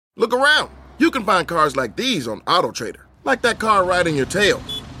Look around. You can find cars like these on AutoTrader, like that car riding your tail.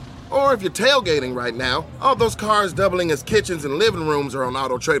 Or if you're tailgating right now, all those cars doubling as kitchens and living rooms are on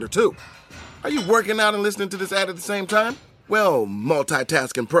AutoTrader too. Are you working out and listening to this ad at the same time? Well,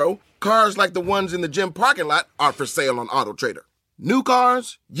 multitasking pro, cars like the ones in the gym parking lot are for sale on AutoTrader. New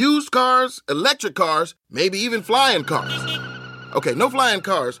cars, used cars, electric cars, maybe even flying cars. Okay, no flying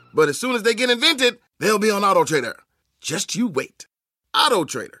cars, but as soon as they get invented, they'll be on AutoTrader. Just you wait.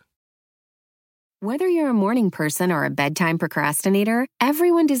 AutoTrader. Whether you're a morning person or a bedtime procrastinator,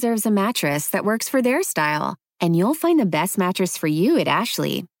 everyone deserves a mattress that works for their style. And you'll find the best mattress for you at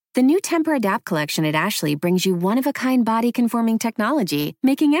Ashley. The new Tempur-Adapt collection at Ashley brings you one-of-a-kind body-conforming technology,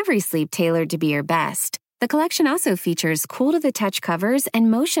 making every sleep tailored to be your best. The collection also features cool-to-the-touch covers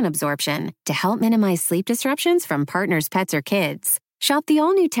and motion absorption to help minimize sleep disruptions from partners, pets, or kids. Shop the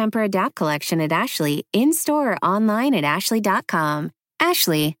all-new Tempur-Adapt collection at Ashley, in-store or online at ashley.com.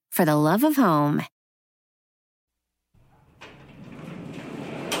 Ashley, for the love of home.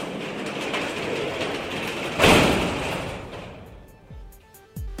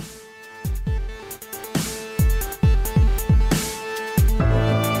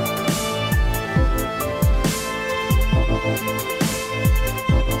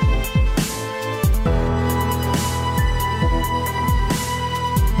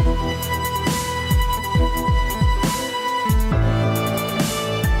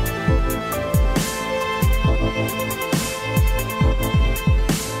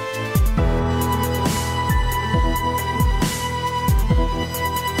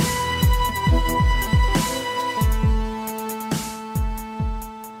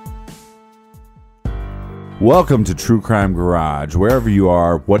 Welcome to True Crime Garage. Wherever you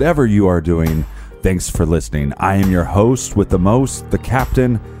are, whatever you are doing, thanks for listening. I am your host with the most, the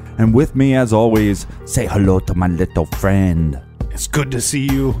captain, and with me, as always, say hello to my little friend. It's good to see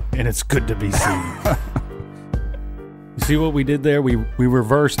you, and it's good to be seen. You see what we did there? We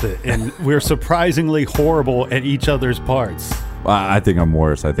reversed it, and we're surprisingly horrible at each other's parts. I think I'm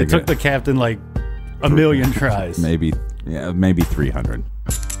worse. I think it took the captain like a million tries. Maybe 300.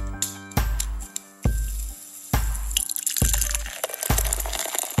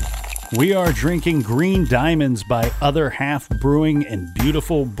 We are drinking Green Diamonds by Other Half Brewing in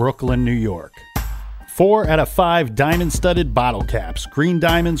beautiful Brooklyn, New York. 4 out of 5 diamond-studded bottle caps. Green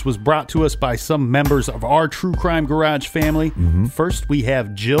Diamonds was brought to us by some members of our True Crime Garage family. First, we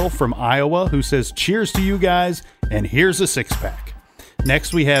have Jill from Iowa, who says, cheers to you guys, and here's a six-pack.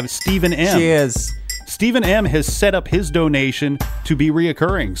 Next, we have Stephen M. Cheers. Stephen M. has set up his donation to be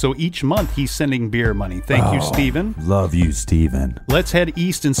reoccurring, so each month he's sending beer money. Thank you, Stephen. Love you, Stephen. Let's head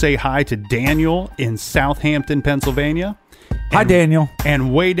east and say hi to Daniel in Southampton, Pennsylvania. Hi, Daniel.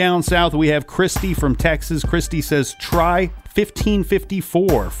 And way down south, we have Christy from Texas. Christy says, try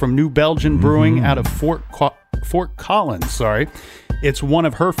 1554 from New Belgian Brewing out of Fort Collins. It's one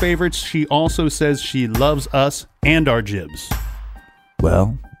of her favorites. She also says she loves us and our jibs.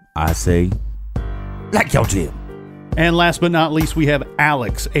 Well, I say, like your jib. And last but not least, we have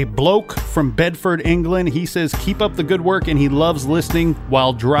Alex, a bloke from Bedford, England. He says, keep up the good work, and he loves listening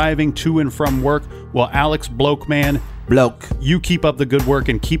while driving to and from work. Well, Alex, bloke, you keep up the good work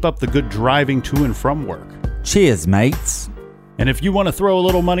and keep up the good driving to and from work. Cheers, mates. And if you want to throw a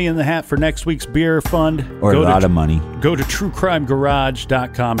little money in the hat for next week's beer fund, or a lot of money, go to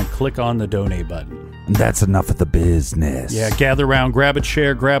truecrimegarage.com and click on the donate button. And that's enough of the business. Yeah, gather around, grab a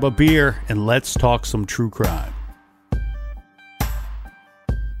chair, grab a beer, and let's talk some true crime.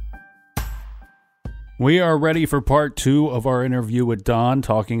 We are ready for part 2 of our interview with Don,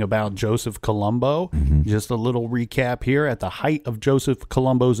 talking about Joseph Colombo. Just a little recap here. At the height of Joseph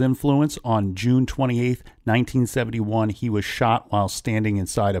Colombo's influence, on June 28th, 1971, he was shot while standing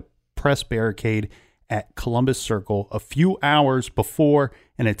inside a press barricade at Columbus Circle a few hours before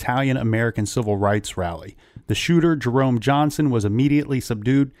an Italian-American civil rights rally. The shooter, Jerome Johnson, was immediately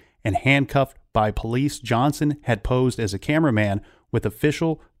subdued and handcuffed by police. Johnson had posed as a cameraman with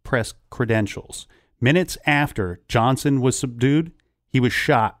official press credentials. Minutes after Johnson was subdued, he was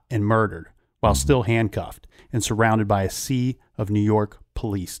shot and murdered while still handcuffed and surrounded by a sea of New York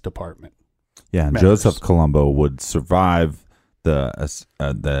Police Department members. Joseph Colombo would survive the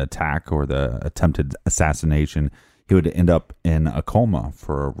attack or the attempted assassination. He would end up in a coma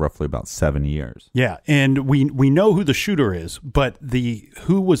for roughly about 7 years. Yeah, and we know who the shooter is, but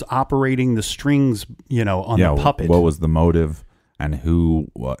who was operating the strings, on the puppet? What was the motive,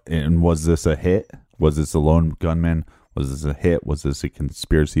 and was this a hit? Was this a lone gunman? Was this a hit? Was this a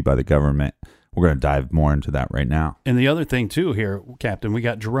conspiracy by the government? We're going to dive more into that right now. And the other thing, too, here, Captain, we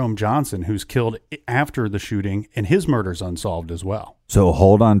got Jerome Johnson, who's killed after the shooting, and his murder's unsolved as well. So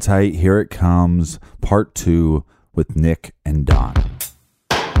hold on tight. Here it comes, part 2 with Nick and Don.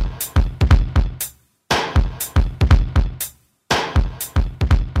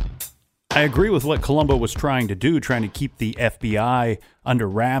 I agree with what Columbo was trying to do, trying to keep the FBI under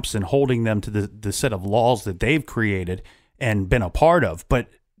wraps and holding them to the set of laws that they've created and been a part of. But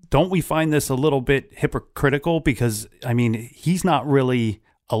don't we find this a little bit hypocritical? Because, I mean, he's not really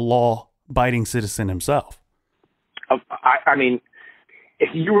a law-abiding citizen himself. I mean, if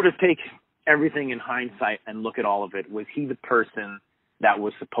you were to take everything in hindsight and look at all of it, was he the person that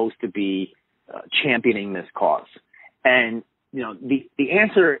was supposed to be championing this cause? And you know, the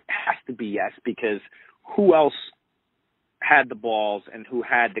answer has to be yes, because who else had the balls and who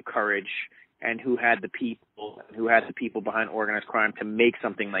had the courage and who had the people behind organized crime to make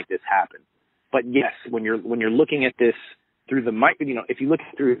something like this happen? But yes, when you're looking at this through the if you look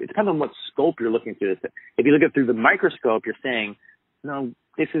through, it depends on what scope you're looking through this. If you look at it through the microscope, you're saying, no,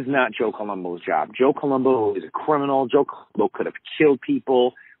 this is not Joe Colombo's job. Joe Colombo is a criminal. Joe Colombo could have killed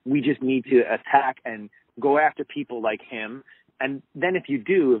people. We just need to attack and go after people like him. And then if you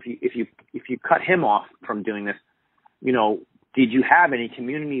do, if you cut him off from doing this, you know, did you have any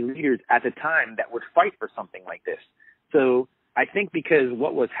community leaders at the time that would fight for something like this? So I think because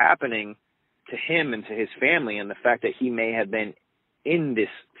what was happening to him and to his family and the fact that he may have been in this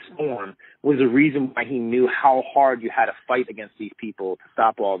storm was the reason why he knew how hard you had to fight against these people to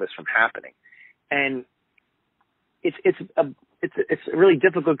stop all this from happening. And it's really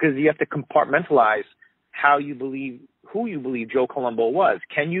difficult because you have to compartmentalize who you believe Joe Colombo was.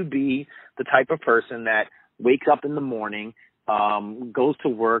 Can you be the type of person that wakes up in the morning, goes to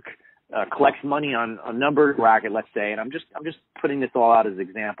work, collects money on a number racket, let's say, and I'm just putting this all out as an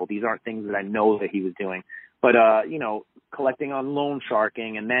example. These aren't things that I know that he was doing, but you know, collecting on loan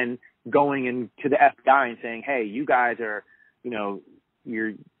sharking and then going into the FBI and saying, hey, you guys are, you know,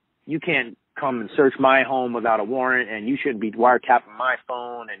 you can't come and search my home without a warrant, and you shouldn't be wiretapping my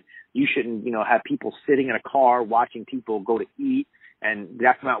phone, and you shouldn't, you know, have people sitting in a car watching people go to eat, and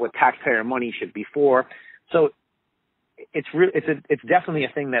that's not what taxpayer money should be for. So it's definitely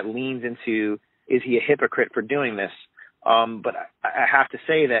a thing that leans into, is he a hypocrite for doing this? But I have to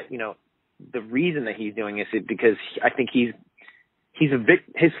say that, you know, the reason that he's doing this is because I think his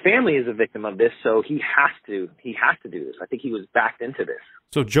family is a victim of this, so he has to do this. I think he was backed into this.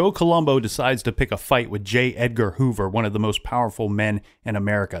 So Joe Colombo decides to pick a fight with J. Edgar Hoover, one of the most powerful men in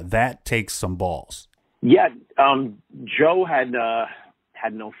America. That takes some balls. Yeah, Joe had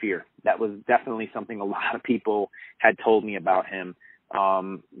no fear. That was definitely something a lot of people had told me about him.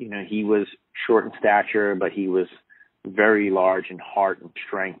 You know, he was short in stature, but he was very large in heart and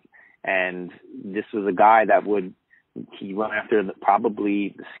strength. And this was a guy that he went after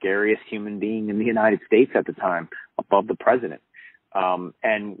probably the scariest human being in the United States at the time, above the president.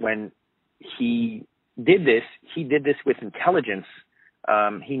 And when he did this with intelligence.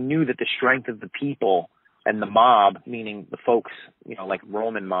 He knew that the strength of the people and the mob, meaning the folks, you know, like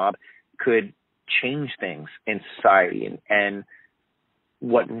Roman mob, could change things in society. And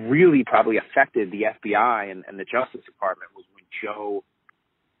what really probably affected the FBI and the Justice Department was when Joe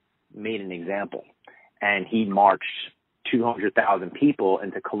made an example. And he marched 200,000 people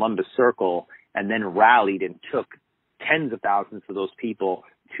into Columbus Circle and then rallied and took tens of thousands of those people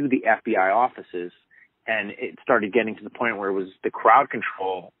to the FBI offices. And it started getting to the point where the crowd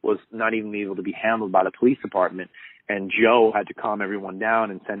control was not even able to be handled by the police department. And Joe had to calm everyone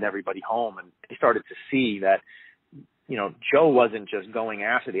down and send everybody home. And they started to see that, you know, Joe wasn't just going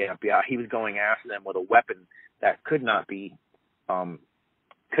after the FBI. He was going after them with a weapon that could not be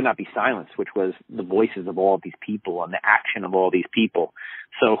silenced, which was the voices of all of these people and the action of all these people.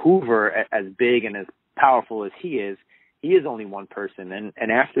 So Hoover, as big and as powerful as he is only one person.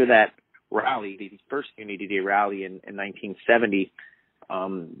 And after that rally, the first Unity Day rally in 1970,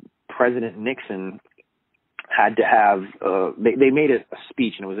 President Nixon had to have, they made a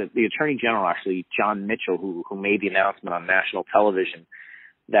speech, and it was the Attorney General, actually, John Mitchell, who made the announcement on national television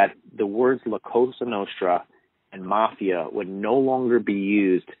that the words La Cosa Nostra and Mafia would no longer be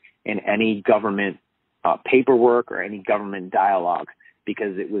used in any government paperwork or any government dialogue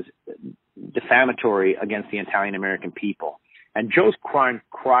because it was defamatory against the Italian-American people. And Joe's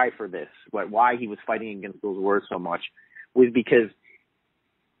cry for this, why he was fighting against those words so much, was because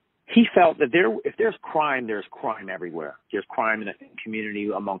he felt that if there's crime everywhere. There's crime in the community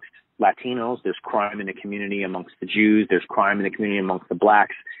amongst Latinos. There's crime in the community amongst the Jews. There's crime in the community amongst the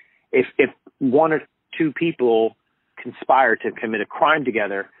blacks. If one or two people conspire to commit a crime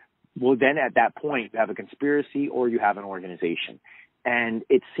together, well, then at that point, you have a conspiracy or you have an organization. And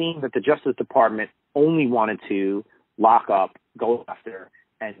it seemed that the Justice Department only wanted to lock up, go after,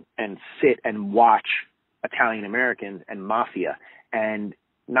 and sit and watch Italian Americans and mafia. And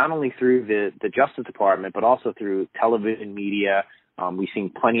not only through the Justice Department, but also through television media. We've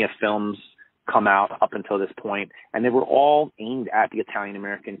seen plenty of films come out up until this point, and they were all aimed at the Italian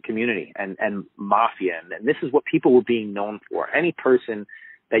American community and mafia. And this is what people were being known for. Any person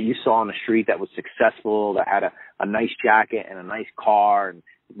that you saw on the street that was successful, that had a nice jacket and a nice car and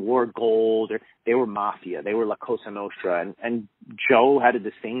wore gold, they were mafia. They were La Cosa Nostra. And Joe had a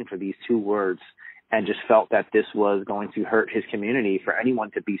disdain for these two words and just felt that this was going to hurt his community for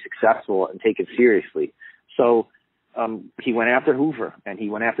anyone to be successful and take it seriously. So he went after Hoover, and he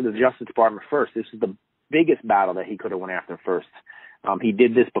went after the Justice Department first. This is the biggest battle that he could have went after first. He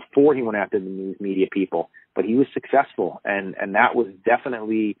did this before he went after the news media people, but he was successful, and that was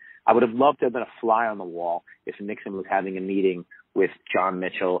definitely, I would have loved to have been a fly on the wall if Nixon was having a meeting with John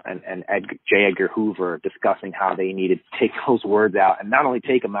Mitchell and J. Edgar Hoover discussing how they needed to take those words out, and not only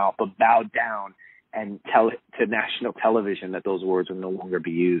take them out, but bow down and tell it to national television that those words would no longer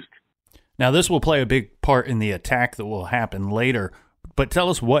be used. Now, this will play a big part in the attack that will happen later, but tell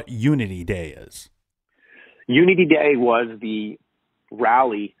us what Unity Day is. Unity Day was the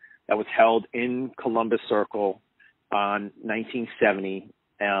rally that was held in Columbus Circle on 1970,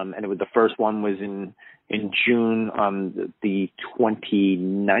 and it was, the first one was in June on the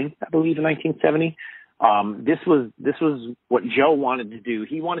 29th, I believe, in 1970. This was what Joe wanted to do.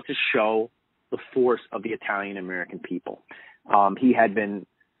 He wanted to show the force of the Italian American people. He had been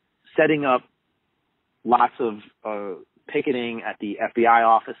setting up lots of picketing at the FBI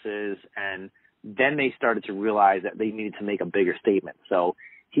offices, and then they started to realize that they needed to make a bigger statement. So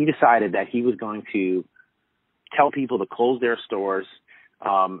he decided that he was going to tell people to close their stores,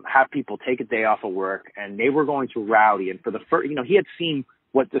 have people take a day off of work, and they were going to rally. And for the first, he had seen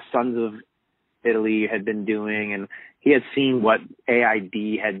what the Sons of Italy had been doing, and he had seen what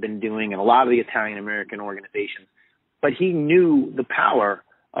AID had been doing, and a lot of the Italian American organizations. But he knew the power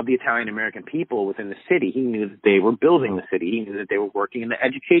of the Italian American people within the city. He knew that they were building the city. He knew that they were working in the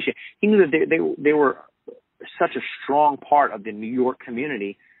education. He knew that they were such a strong part of the New York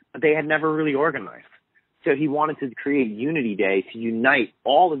community, but they had never really organized. So he wanted to create Unity Day to unite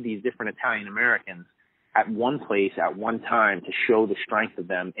all of these different Italian Americans at one place at one time to show the strength of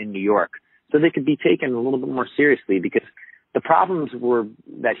them in New York, so they could be taken a little bit more seriously, because the problems were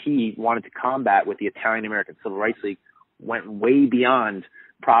that he wanted to combat with the Italian American Civil Rights League went way beyond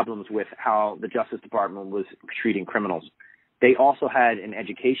problems with how the Justice Department was treating criminals. They also had an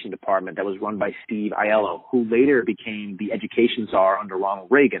education department that was run by Steve Aiello, who later became the education czar under Ronald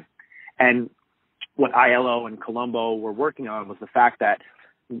Reagan. And what Aiello and Colombo were working on was the fact that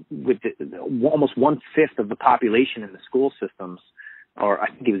with almost 1/5 of the population in the school systems, or I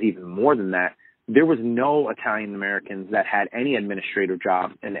think it was even more than that, there was no Italian Americans that had any administrative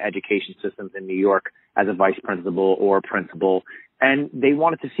job in the education systems in New York as a vice principal or principal. And they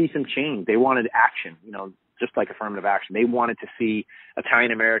wanted to see some change. They wanted action, just like affirmative action. They wanted to see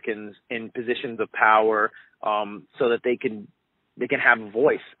Italian Americans in positions of power, so that they can have a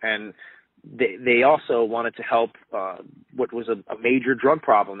voice. And they also wanted to help what was a major drug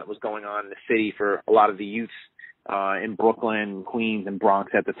problem that was going on in the city for a lot of the youths in Brooklyn, Queens, and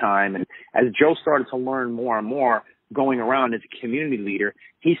Bronx at the time. And as Joe started to learn more and more going around as a community leader,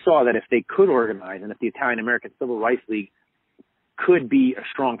 he saw that if they could organize, and if the Italian American Civil Rights League could be a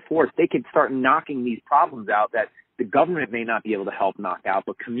strong force, they could start knocking these problems out that the government may not be able to help knock out,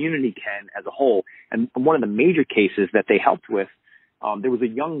 but community can as a whole. And one of the major cases that they helped with, there was a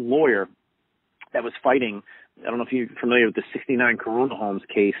young lawyer that was fighting, I don't know if you're familiar with the 69 Corona Homes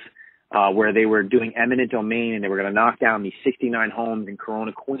case, where they were doing eminent domain, and they were going to knock down these 69 homes in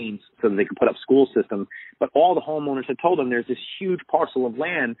Corona, Queens, so that they could put up school systems. But all the homeowners had told them there's this huge parcel of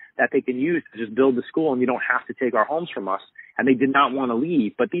land that they can use to just build the school, and you don't have to take our homes from us. And they did not want to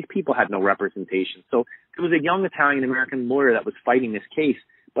leave, but these people had no representation. So it was a young Italian-American lawyer that was fighting this case,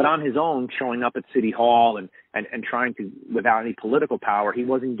 but on his own, showing up at City Hall and trying to, without any political power, he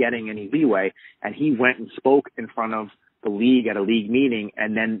wasn't getting any leeway. And he went and spoke in front of the league at a league meeting,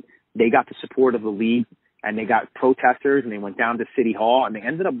 and then they got the support of the league, and they got protesters, and they went down to City Hall, and they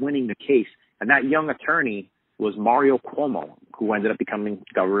ended up winning the case. And that young attorney was Mario Cuomo, who ended up becoming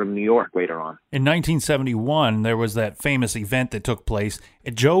governor of New York later on. In 1971, there was that famous event that took place.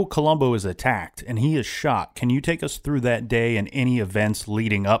 Joe Colombo is attacked, and he is shot. Can you take us through that day and any events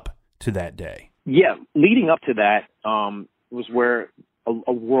leading up to that day? Yeah, leading up to that was where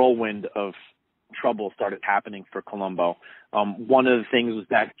a whirlwind of trouble started happening for Colombo. One of the things was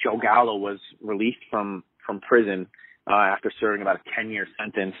that Joe Gallo was released from prison after serving about a 10-year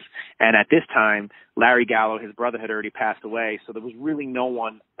sentence. And at this time, Larry Gallo, his brother, had already passed away. So there was really no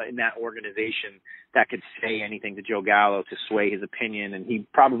one in that organization that could say anything to Joe Gallo to sway his opinion. And he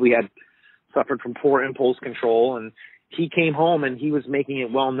probably had suffered from poor impulse control. And he came home and he was making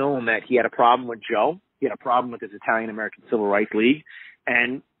it well known that he had a problem with Joe. He had a problem with his Italian-American Civil Rights League.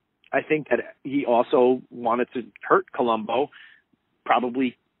 And I think that he also wanted to hurt Colombo,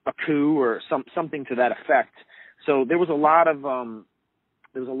 probably a coup or something to that effect. So there was a lot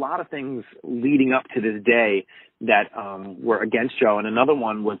of things leading up to this day that were against Joe. And another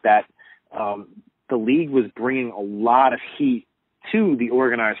one was that the league was bringing a lot of heat to the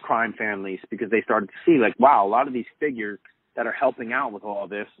organized crime families because they started to see, like, wow, a lot of these figures that are helping out with all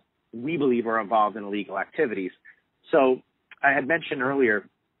this, we believe are involved in illegal activities. So I had mentioned earlier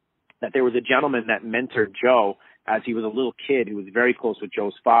that there was a gentleman that mentored Joe as he was a little kid who was very close with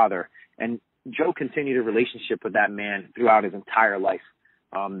Joe's father. And Joe continued a relationship with that man throughout his entire life.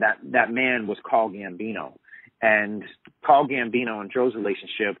 That man was Carl Gambino. And Carl Gambino and Joe's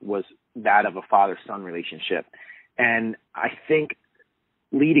relationship was that of a father-son relationship. And I think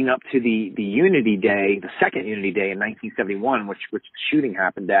leading up to the Unity Day, the second Unity Day in 1971, which the shooting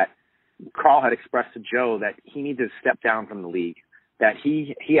happened at, Carl had expressed to Joe that he needed to step down from the league, that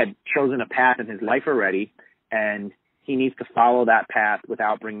he had chosen a path in his life already, and he needs to follow that path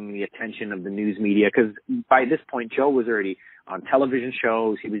without bringing the attention of the news media. Because by this point, Joe was already on television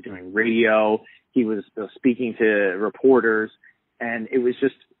shows. He was doing radio. He was speaking to reporters. And it was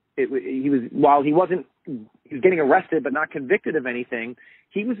just, he was getting arrested but not convicted of anything,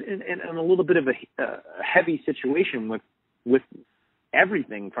 he was in a little bit of a heavy situation with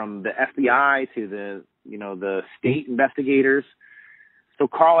everything from the FBI to the state investigators. So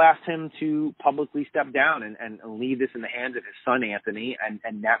Carl asked him to publicly step down and leave this in the hands of his son, Anthony,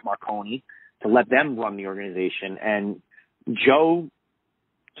 and Nat Marconi, to let them run the organization. And Joe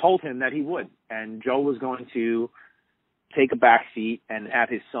told him that he would. And Joe was going to take a back seat and have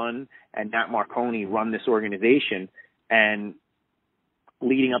his son and Nat Marconi run this organization. And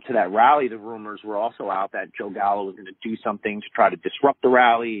leading up to that rally, the rumors were also out that Joe Gallo was going to do something to try to disrupt the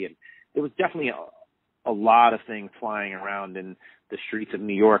rally. And there was definitely a lot of things flying around in the streets of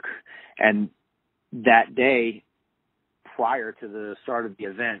New York. And that day, prior to the start of the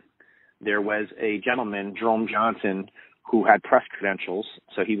event, there was a gentleman, Jerome Johnson, who had press credentials.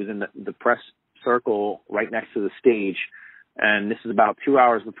 So he was in the press circle right next to the stage. And this is about 2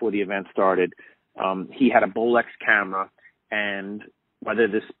 hours before the event started. He had a Bolex camera, and whether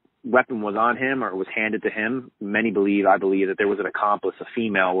this weapon was on him or it was handed to him, I believe that there was an accomplice, a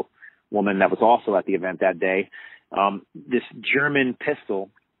female woman that was also at the event that day. This German pistol,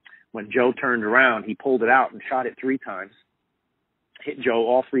 when Joe turned around, he pulled it out and shot it 3 times, hit Joe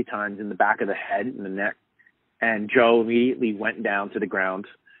all 3 times in the back of the head and the neck, and Joe immediately went down to the ground.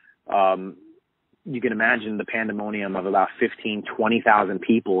 You can imagine the pandemonium of about 20,000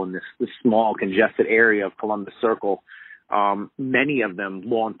 people in this small, congested area of Columbus Circle, many of them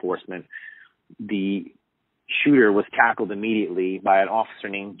law enforcement. The shooter was tackled immediately by an officer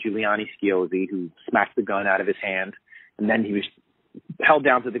named Giuliani Schiozzi, who smacked the gun out of his hand, and then he was held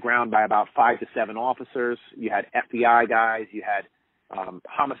down to the ground by about 5 to 7 officers. You had FBI guys, you had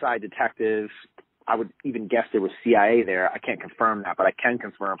homicide detectives. I would even guess there was CIA there. I can't confirm that, but I can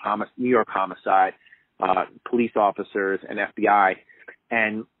confirm New York homicide, police officers, and FBI.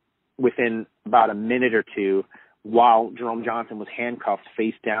 And within about a minute or two, while Jerome Johnson was handcuffed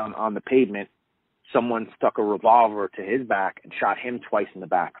face down on the pavement, someone stuck a revolver to his back and shot him twice in the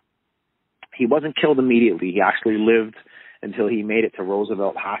back. He wasn't killed immediately. He actually lived until he made it to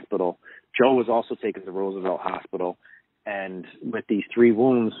Roosevelt Hospital. Joe was also taken to Roosevelt Hospital. And with these 3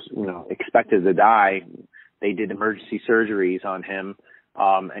 wounds, expected to die, they did emergency surgeries on him.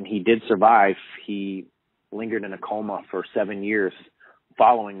 And he did survive. He lingered in a coma for 7 years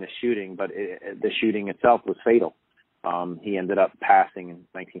following the shooting, but the shooting itself was fatal. He ended up passing in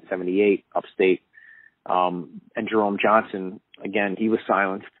 1978 upstate. And Jerome Johnson, again, he was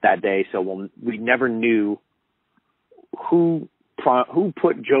silenced that day. So we never knew who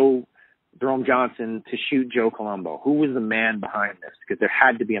put Jerome Johnson to shoot Joe Colombo. Who was the man behind this? Because there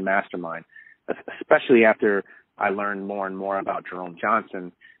had to be a mastermind, especially after I learned more and more about Jerome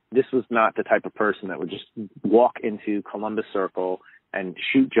Johnson. This was not the type of person that would just walk into Columbus Circle and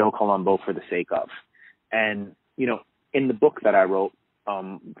shoot Joe Colombo for the sake of. And, in the book that I wrote,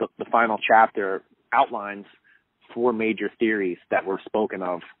 the final chapter outlines 4 major theories that were spoken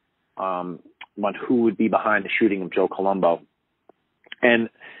of on who would be behind the shooting of Joe Colombo. And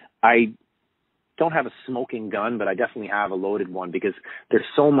I don't have a smoking gun, but I definitely have a loaded one, because there's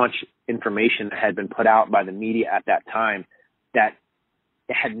so much information that had been put out by the media at that time that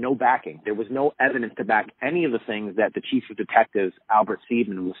it had no backing. There was no evidence to back any of the things that the chief of detectives, Albert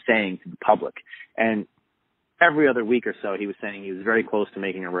Seidman, was saying to the public. And every other week or so, he was saying he was very close to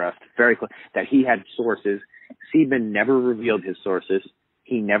making an arrest, very close, that he had sources. Seidman never revealed his sources.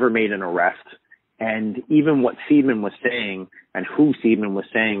 He never made an arrest. And even what Seidman was saying and who Seidman was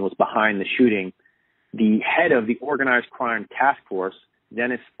saying was behind the shooting, the head of the Organized Crime Task Force,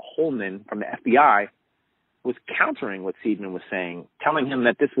 Dennis Holman from the FBI, was countering what Seidman was saying, telling him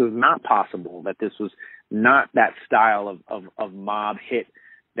that this was not possible, that this was not that style of mob hit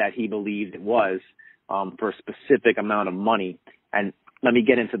that he believed it was, for a specific amount of money. And let me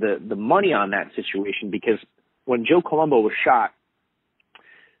get into the money on that situation, because when Joe Colombo was shot,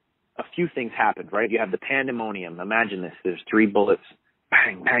 a few things happened, right? You have the pandemonium. Imagine this. There's 3 bullets.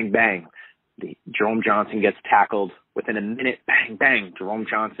 Bang, bang, bang. Jerome Johnson gets tackled. Within a minute, bang, bang. Jerome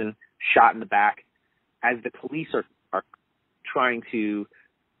Johnson shot in the back. As the police are trying to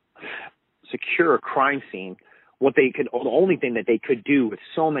secure a crime scene, the only thing that they could do with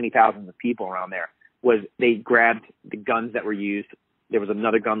so many thousands of people around there was they grabbed the guns that were used. There was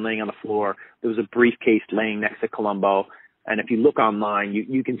another gun laying on the floor. There was a briefcase laying next to Colombo. And if you look online,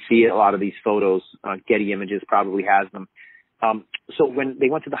 you can see a lot of these photos. Getty Images probably has them. So when they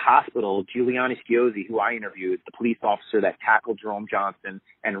went to the hospital, Giuliani Schiozzi, who I interviewed, the police officer that tackled Jerome Johnson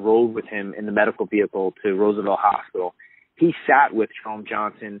and rode with him in the medical vehicle to Roosevelt Hospital, he sat with Jerome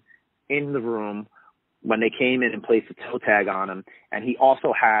Johnson in the room when they came in and placed a toe tag on him. And he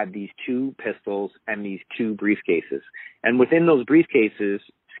also had these 2 pistols and these 2 briefcases. And within those briefcases,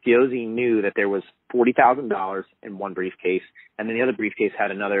 Schiozzi knew that there was $40,000 in one briefcase, and then the other briefcase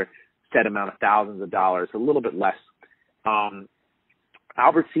had another set amount of thousands of dollars, a little bit less.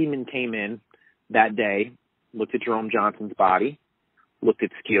 Albert Seidman came in that day, looked at Jerome Johnson's body, looked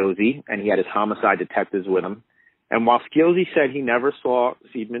at Schiozzi, and he had his homicide detectives with him. And while Schiozzi said he never saw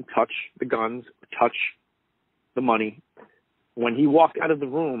Seidman touch the guns, touch the money, when he walked out of the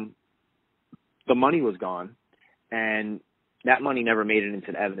room, the money was gone, and that money never made it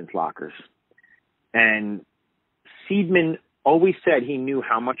into the evidence lockers. And Seidman always said he knew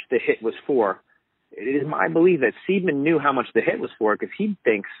how much the hit was for. It is my belief that Seidman knew how much the hit was for, because he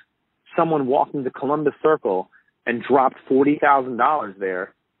thinks someone walked into Columbus Circle and dropped $40,000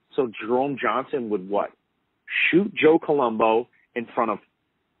 there, so Jerome Johnson would what? Shoot Joe Colombo in front of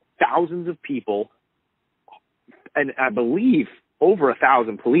thousands of people, and I believe over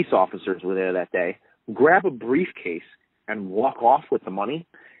 1,000 police officers were there that day, grab a briefcase and walk off with the money.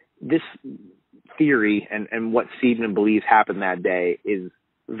 This theory and what Seidman believes happened that day is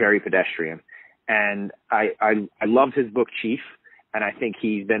very pedestrian. And I loved his book, Chief, and I think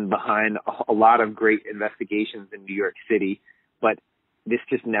he's been behind a lot of great investigations in New York City, but this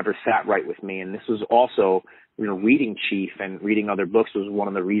just never sat right with me. And this was also, reading Chief and reading other books was one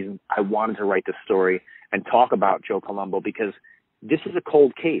of the reasons I wanted to write this story and talk about Joe Colombo, because this is a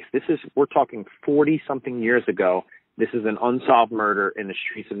cold case. We're talking 40-something years ago. This is an unsolved murder in the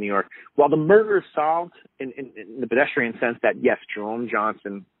streets of New York. While the murder is solved in the pedestrian sense that, yes, Jerome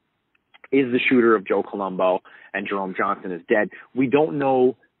Johnson is the shooter of Joe Colombo and Jerome Johnson is dead, we don't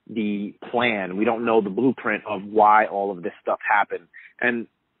know the plan. We don't know the blueprint of why all of this stuff happened. And,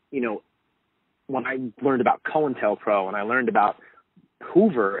 when I learned about COINTELPRO and I learned about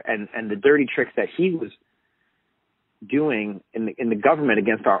Hoover and the dirty tricks that he was doing in the government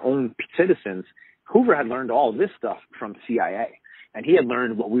against our own citizens, Hoover had learned all of this stuff from CIA, and he had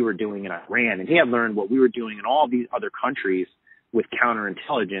learned what we were doing in Iran, and he had learned what we were doing in all these other countries with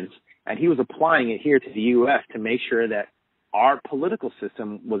counterintelligence, and he was applying it here to the U.S. to make sure that our political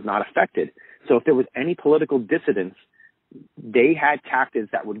system was not affected. So if there was any political dissidence, they had tactics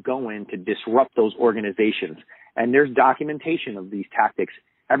that would go in to disrupt those organizations. And there's documentation of these tactics,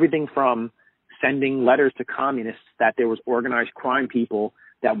 everything from sending letters to communists that there was organized crime people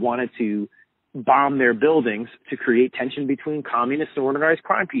that wanted to bomb their buildings to create tension between communists and organized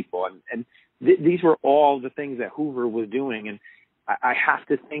crime people. And these were all the things that Hoover was doing. And I have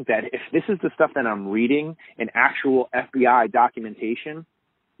to think that if this is the stuff that I'm reading in actual FBI documentation,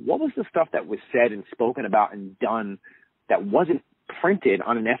 what was the stuff that was said and spoken about and done that wasn't printed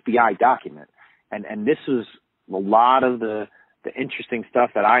on an FBI document? And this was a lot of the interesting stuff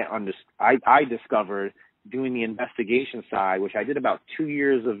that I discovered doing the investigation side, which I did about 2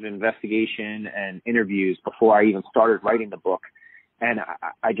 years of investigation and interviews before I even started writing the book. And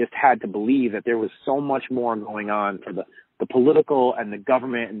I just had to believe that there was so much more going on for the political and the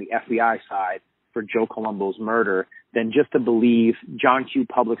government and the FBI side for Joe Colombo's murder than just to believe John Q.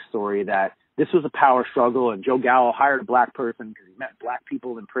 Public's story that this was a power struggle, and Joe Gallo hired a black person because he met black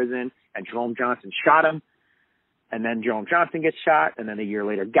people in prison, and Jerome Johnson shot him. And then Jerome Johnson gets shot, and then a year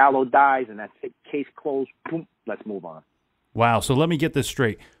later, Gallo dies, and that's it. Case closed. Boom, let's move on. Wow. So let me get this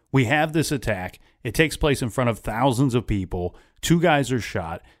straight. We have this attack. It takes place in front of thousands of people. 2 guys are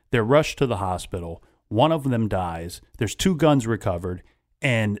shot. They're rushed to the hospital. One of them dies. There's 2 guns recovered.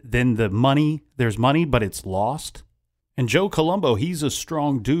 And then there's money, but it's lost. And Joe Colombo, he's a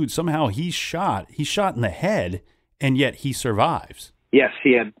strong dude. Somehow he's shot. He's shot in the head, and yet he survives. Yes,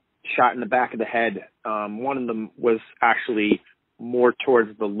 he had shot in the back of the head. One of them was actually more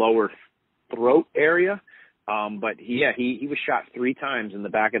towards the lower throat area. But he was shot 3 times in the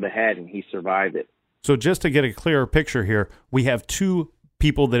back of the head, and he survived it. So just to get a clearer picture here, we have 2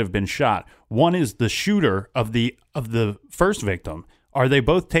 people that have been shot. One is the shooter of the first victim. Are they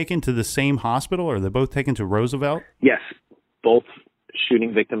both taken to the same hospital, or are they both taken to Roosevelt? Yes, both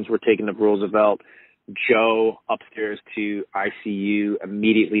shooting victims were taken to Roosevelt. Joe upstairs to ICU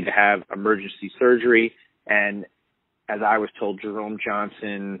immediately to have emergency surgery. And as I was told, Jerome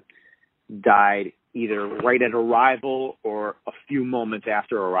Johnson died either right at arrival or a few moments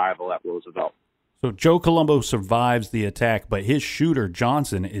after arrival at Roosevelt. So Joe Colombo survives the attack, but his shooter,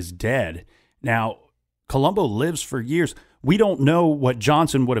 Johnson, is dead. Now, Colombo lives for years. We don't know what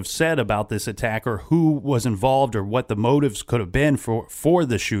Johnson would have said about this attack or who was involved or what the motives could have been for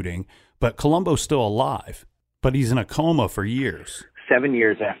the shooting, but Colombo's still alive, but he's in a coma for years. 7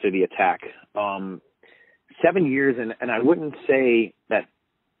 years after the attack. 7 years, and I wouldn't say that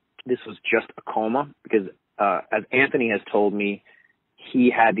this was just a coma, because as Anthony has told me, he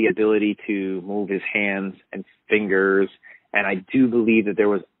had the ability to move his hands and fingers, and I do believe that there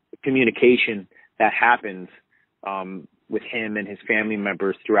was communication that happened with him and his family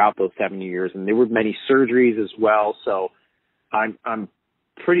members throughout those 7 years, and there were many surgeries as well. So I'm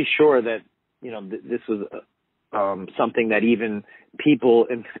pretty sure that this was something that even people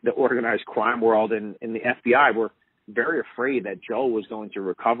in the organized crime world and in the FBI were very afraid that Joe was going to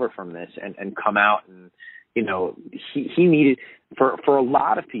recover from this and come out, and he needed, for a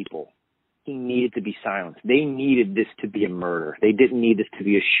lot of people, he needed to be silenced. They needed this to be a murder. They didn't need this to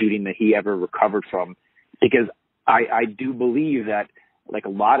be a shooting that he ever recovered from, because I do believe that, like a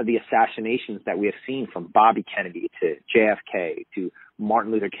lot of the assassinations that we have seen, from Bobby Kennedy to JFK to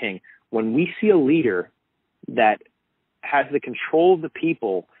Martin Luther King, when we see a leader that has the control of the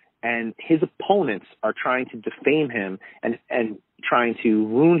people and his opponents are trying to defame him and trying to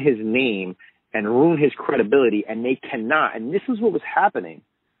ruin his name and ruin his credibility, and they cannot. And this is what was happening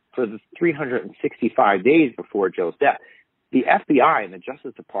for the 365 days before Joe's death. The FBI and the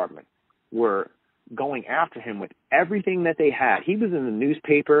Justice Department were going after him with everything that they had. He was in the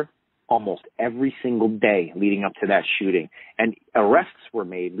newspaper almost every single day leading up to that shooting, and arrests were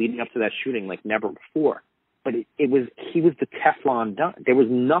made leading up to that shooting like never before. But he was the Teflon done. There was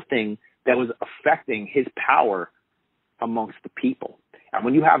nothing that was affecting his power amongst the people. And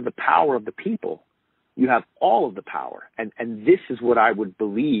when you have the power of the people, you have all of the power. And this is what I would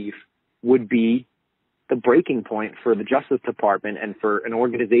believe would be the breaking point for the Justice Department and for an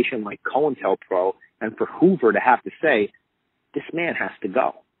organization like COINTELPRO and for Hoover to have to say, this man has to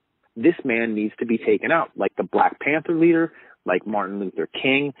go. This man needs to be taken out, like the Black Panther leader, like Martin Luther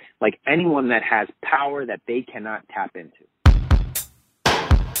King, like anyone that has power that they cannot tap into.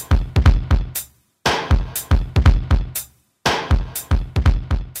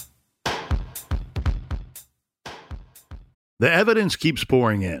 The evidence keeps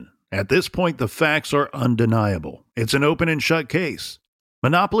pouring in. At this point, the facts are undeniable. It's an open and shut case.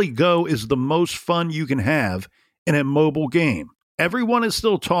 Monopoly Go is the most fun you can have in a mobile game. Everyone is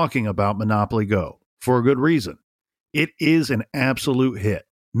still talking about Monopoly Go, for a good reason. It is an absolute hit.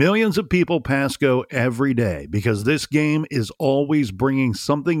 Millions of people pass Go every day because this game is always bringing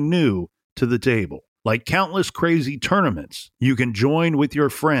something new to the table. Like countless crazy tournaments you can join with your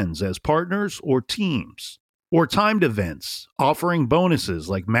friends as partners or teams. Or timed events offering bonuses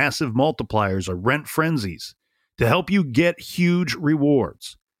like massive multipliers or rent frenzies to help you get huge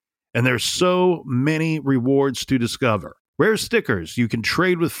rewards. And there's so many rewards to discover. Rare stickers you can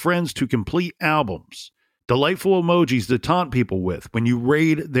trade with friends to complete albums. Delightful emojis to taunt people with when you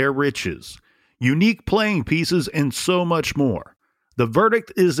raid their riches. Unique playing pieces and so much more. The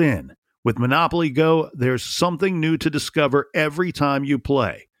verdict is in. With Monopoly Go, there's something new to discover every time you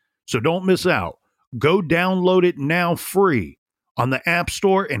play. So don't miss out. Go download it now free on the App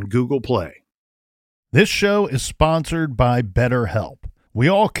Store and Google Play. This show is sponsored by BetterHelp. We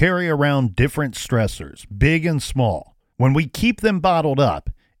all carry around different stressors, big and small. When we keep them bottled up,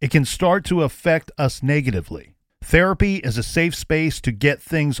 it can start to affect us negatively. Therapy is a safe space to get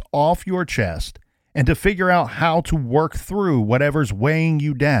things off your chest and to figure out how to work through whatever's weighing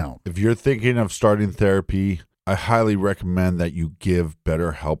you down. If you're thinking of starting therapy, I highly recommend that you give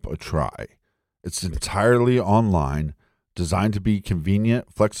BetterHelp a try. It's entirely online, designed to be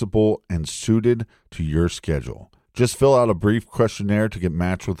convenient, flexible, and suited to your schedule. Just fill out a brief questionnaire to get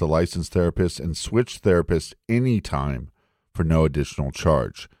matched with a licensed therapist and switch therapists anytime for no additional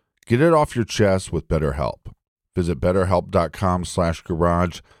charge. Get it off your chest with BetterHelp. Visit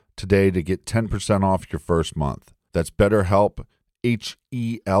BetterHelp.com/garage today to get 10% off your first month. That's BetterHelp,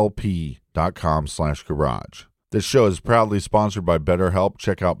 HELP.com/garage. This show is proudly sponsored by BetterHelp.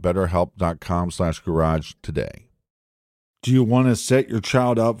 Check out BetterHelp.com/garage today. Do you want to set your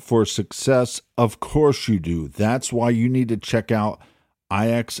child up for success? Of course you do. That's why you need to check out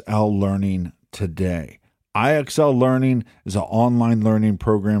IXL Learning today. IXL Learning is an online learning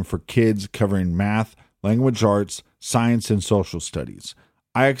program for kids covering math, language arts, science, and social studies.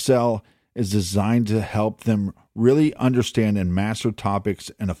 IXL is designed to help them really understand and master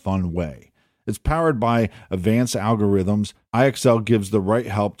topics in a fun way. It's powered by advanced algorithms. IXL gives the right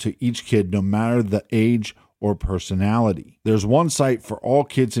help to each kid, no matter the age or personality. There's one site for all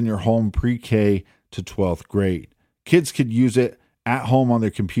kids in your home pre-K to 12th grade. Kids could use it at home on their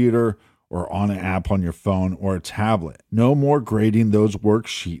computer or on an app on your phone or a tablet. No more grading those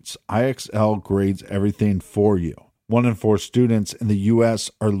worksheets. IXL grades everything for you. 1 in 4 students in the U.S.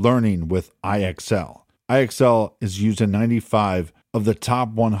 are learning with IXL. IXL is used in 95 of the top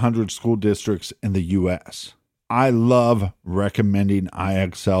 100 school districts in the U.S. I love recommending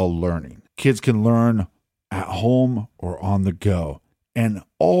IXL Learning. Kids can learn at home or on the go. And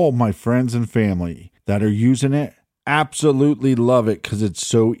all my friends and family that are using it absolutely love it because it's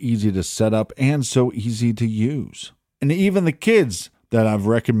so easy to set up and so easy to use. And even the kids that I've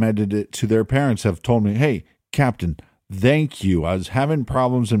recommended it to their parents have told me, hey, Captain, thank you. I was having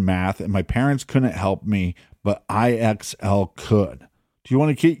problems in math and my parents couldn't help me, but IXL could. Do you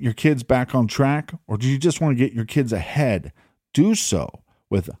want to get your kids back on track, or do you just want to get your kids ahead? Do so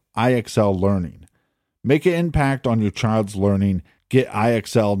with IXL Learning. Make an impact on your child's learning. Get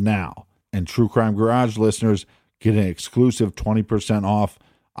IXL now. And True Crime Garage listeners get an exclusive 20% off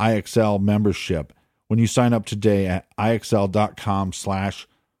IXL membership when you sign up today at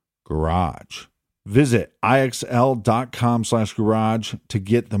IXL.com/garage. Visit IXL.com/garage to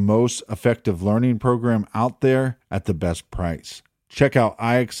get the most effective learning program out there at the best price. Check out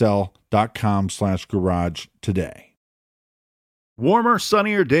IXL.com/garage today. Warmer,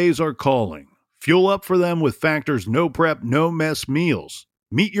 sunnier days are calling. Fuel up for them with Factor's no prep, no mess meals.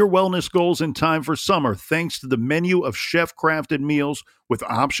 Meet your wellness goals in time for summer thanks to the menu of chef-crafted meals with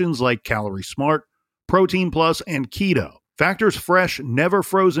options like Calorie Smart, Protein Plus, and Keto. Factor's fresh, never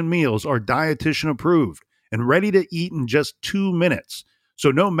frozen meals are dietitian approved and ready to eat in just 2 minutes.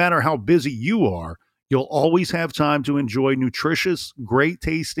 So no matter how busy you are, you'll always have time to enjoy nutritious,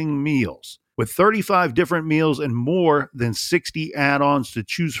 great-tasting meals. With 35 different meals and more than 60 add-ons to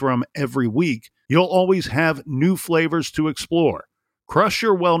choose from every week, you'll always have new flavors to explore. Crush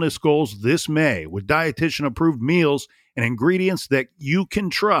your wellness goals this May with dietitian-approved meals and ingredients that you can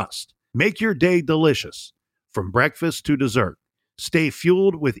trust. Make your day delicious, from breakfast to dessert. Stay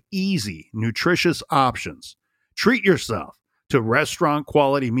fueled with easy, nutritious options. Treat yourself to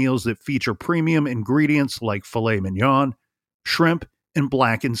restaurant-quality meals that feature premium ingredients like filet mignon, shrimp, and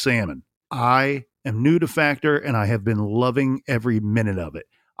blackened salmon. I am new to Factor, and I have been loving every minute of it.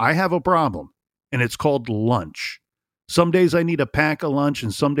 I have a problem, and it's called lunch. Some days I need to pack a lunch,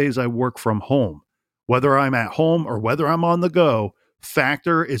 and some days I work from home. Whether I'm at home or whether I'm on the go,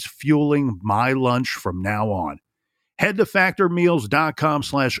 Factor is fueling my lunch from now on. Head to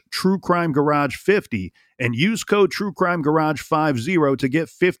factormeals.com/truecrimegarage50 and use code truecrimegarage50 to get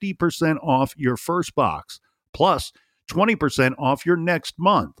 50% off your first box, plus 20% off your next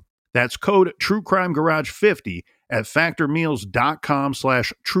month. That's code truecrimegarage50 at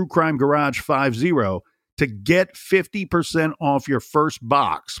factormeals.com/truecrimegarage50 to get 50% off your first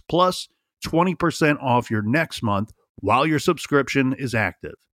box, plus 20% off your next month while your subscription is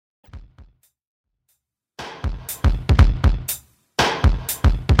active.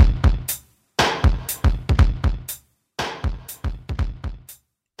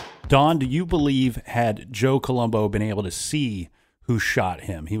 Don, do you believe had Joe Colombo been able to see who shot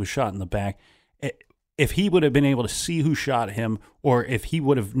him, he was shot in the back, if he would have been able to see who shot him, or if he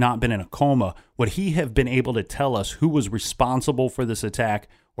would have not been in a coma, would he have been able to tell us who was responsible for this attack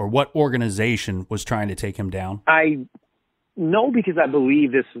or what organization was trying to take him down? I know, because I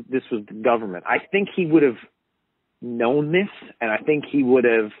believe this was the government. I think he would have known this, and I think he would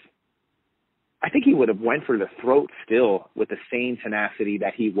have I think he would have went for the throat still with the same tenacity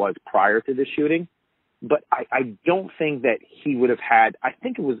that he was prior to the shooting. But I don't think that he would have had, I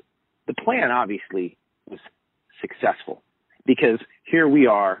think it was, the plan obviously was successful, because here we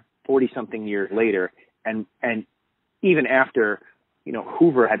are 40-something years later, and even after,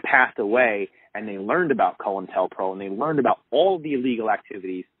 Hoover had passed away and they learned about COINTELPRO and they learned about all the illegal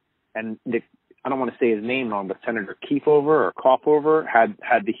activities, and I don't want to say his name wrong, but Senator Kefauver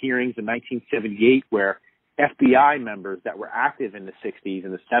had the hearings in 1978 where FBI members that were active in the 60s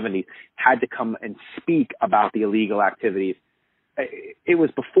and the 70s had to come and speak about the illegal activities. It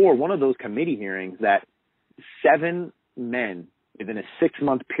was before one of those committee hearings that 7 men within a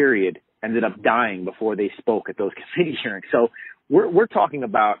 6-month period ended up dying before they spoke at those committee hearings. So we're talking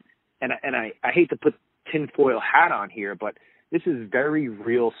about, and I hate to put tinfoil hat on here, but this is very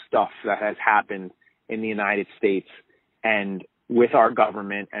real stuff that has happened in the United States, and with our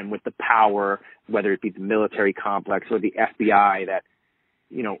government and with the power, whether it be the military complex or the FBI, that,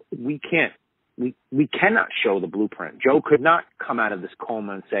 we cannot show the blueprint. Joe could not come out of this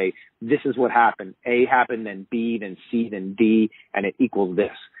coma and say, this is what happened. A happened, then B, then C, then D, and it equals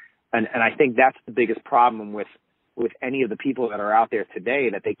this. And I think that's the biggest problem with any of the people that are out there today,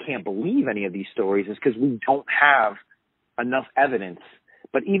 that they can't believe any of these stories, is because we don't have enough evidence.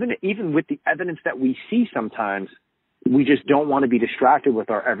 But even with the evidence that we see sometimes, we just don't want to be distracted with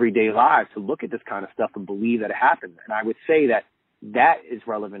our everyday lives to look at this kind of stuff and believe that it happened. And I would say that is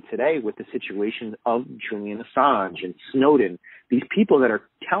relevant today with the situation of Julian Assange and Snowden. These people that are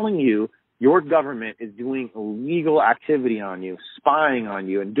telling you your government is doing illegal activity on you, spying on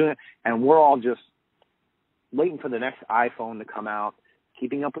you, and we're all just waiting for the next iPhone to come out,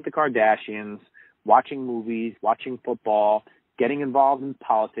 keeping up with the Kardashians, watching movies, watching football, getting involved in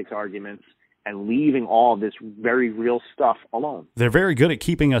politics arguments, and leaving all this very real stuff alone. They're very good at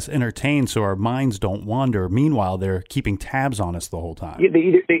keeping us entertained so our minds don't wander. Meanwhile, they're keeping tabs on us the whole time. Yeah,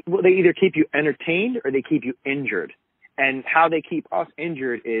 they either keep you entertained or they keep you injured. And how they keep us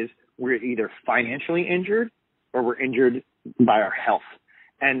injured is we're either financially injured or we're injured by our health.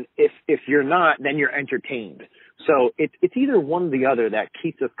 And if you're not, then you're entertained. So it's either one or the other that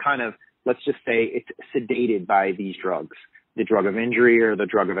keeps us kind of, let's just say, it's sedated by these drugs, the drug of injury or the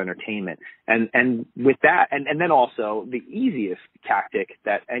drug of entertainment. And with that, and then also the easiest tactic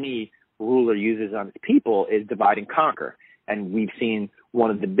that any ruler uses on its people is divide and conquer. And we've seen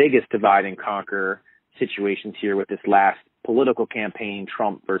one of the biggest divide and conquer situations here with this last political campaign,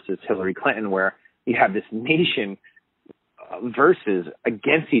 Trump versus Hillary Clinton, where you have this nation versus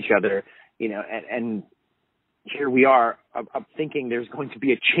against each other, and here we are thinking there's going to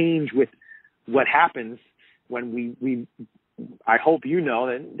be a change with what happens when we I hope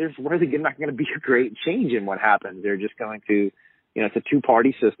that there's really not going to be a great change in what happens. They're just going to, it's a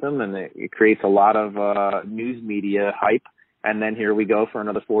 2-party system, and it creates a lot of news media hype, and then here we go for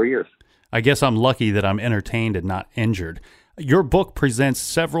another 4 years. I guess I'm lucky that I'm entertained and not injured. Your book presents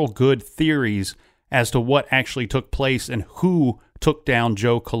several good theories as to what actually took place and who took down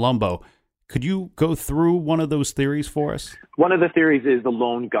Joe Colombo. Could you go through one of those theories for us? One of the theories is the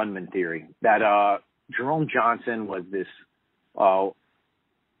lone gunman theory, that Jerome Johnson was this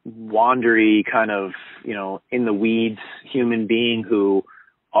wandery kind of, in the weeds human being who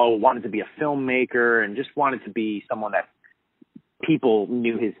wanted to be a filmmaker and just wanted to be someone that people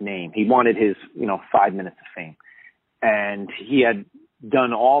knew his name. He wanted his, 5 minutes of fame. And he had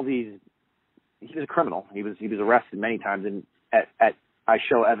done all these. He was a criminal. He was arrested many times, and I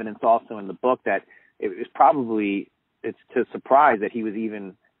show evidence also in the book that it's to surprise that he was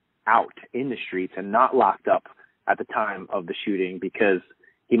even out in the streets and not locked up at the time of the shooting, because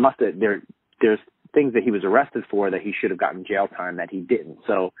he must have, there's things that he was arrested for that he should have gotten jail time that he didn't.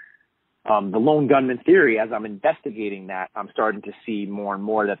 So the lone gunman theory, as I'm investigating that, I'm starting to see more and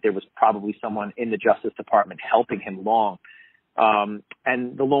more that there was probably someone in the Justice Department helping him along.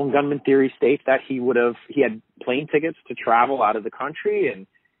 And the lone gunman theory states that he had plane tickets to travel out of the country, and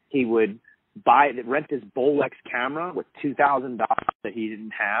he would rent this Bolex camera with $2,000 that he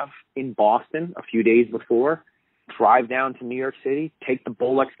didn't have in Boston a few days before, drive down to New York City, take the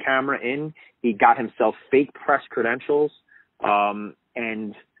Bolex camera in. He got himself fake press credentials,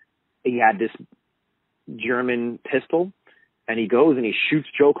 and he had this German pistol, and he goes and he shoots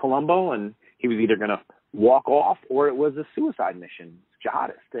Joe Colombo, and he was either going to walk off or it was a suicide mission,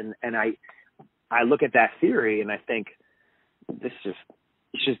 jihadist. And I look at that theory and I think it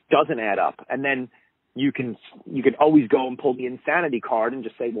just doesn't add up. And then you can always go and pull the insanity card and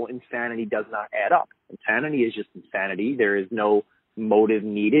just say, well, insanity does not add up. Insanity is just insanity. There is no motive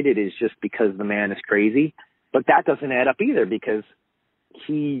needed. It is just because the man is crazy. But that doesn't add up either, because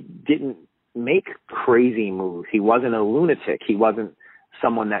he didn't make crazy moves. He wasn't a lunatic. He wasn't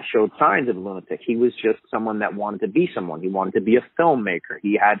someone that showed signs of a lunatic. He was just someone that wanted to be someone. He wanted to be a filmmaker.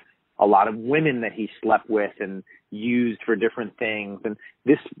 He had a lot of women that he slept with and used for different things. And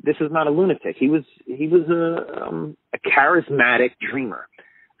this is not a lunatic. He was a charismatic dreamer.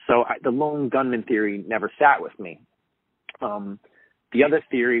 So the lone gunman theory never sat with me. The other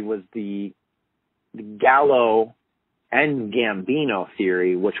theory was the Gallo and Gambino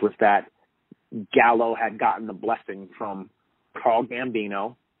theory, which was that Gallo had gotten the blessing from Carl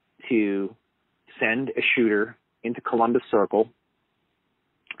Gambino to send a shooter into Columbus Circle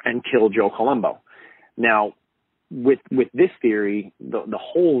and kill Joe Colombo. Now, with this theory, the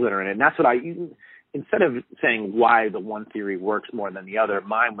holes that are in it, and that's what instead of saying why the one theory works more than the other,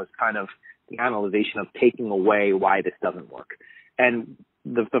 mine was kind of the analyzation of taking away why this doesn't work. And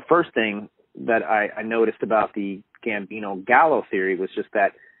the first thing that I noticed about the Gambino-Gallo theory was just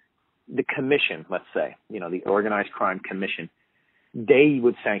that the commission, let's say, the Organized Crime Commission, they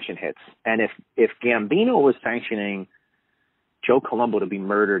would sanction hits. And if Gambino was sanctioning Joe Colombo to be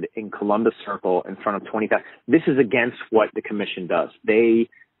murdered in Columbus Circle in front of 20,000, this is against what the commission does. They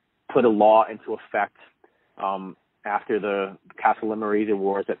put a law into effect after the Casa Limoreira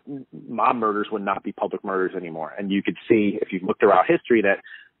Wars that mob murders would not be public murders anymore. And you could see, if you look throughout history, that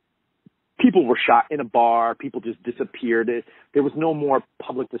people were shot in a bar, people just disappeared. There was no more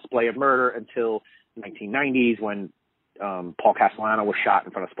public display of murder until the 1990s when Paul Castellano was shot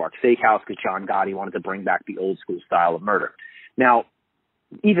in front of Sparks Steakhouse because John Gotti wanted to bring back the old school style of murder. Now,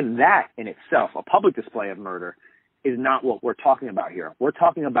 even that in itself, a public display of murder, is not what we're talking about here. We're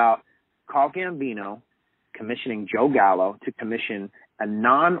talking about Carl Gambino commissioning Joe Gallo to commission a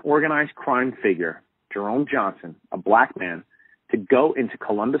non-organized crime figure, Jerome Johnson, a black man, to go into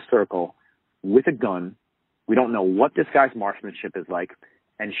Columbus Circle with a gun. We don't know what this guy's marksmanship is like,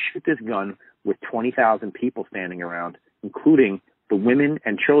 and shoot this gun with 20,000 people standing around, including the women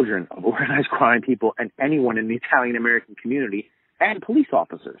and children of organized crime people and anyone in the Italian-American community and police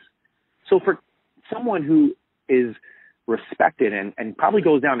officers. So for someone who is respected and probably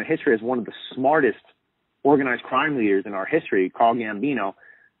goes down in history as one of the smartest organized crime leaders in our history, Carl Gambino,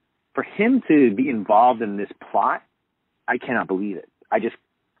 for him to be involved in this plot, I cannot believe it.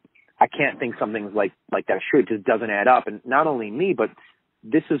 I can't think something like that is true. It just doesn't add up. And not only me, but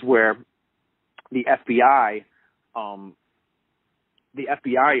this is where the FBI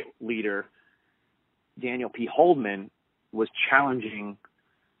leader, Daniel P. Holdman, was challenging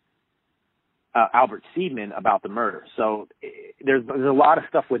Albert Seidman about the murder. So there's a lot of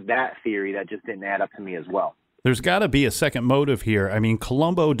stuff with that theory that just didn't add up to me as well. There's got to be a second motive here. I mean,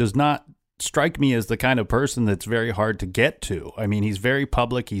 Colombo does not strike me as the kind of person that's very hard to get to. I mean, he's very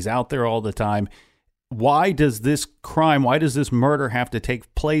public. He's out there all the time. Why does this murder have to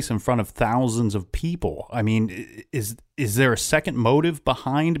take place in front of thousands of people? I mean, is there a second motive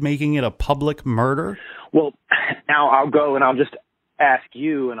behind making it a public murder? Well, now I'll go and I'll just ask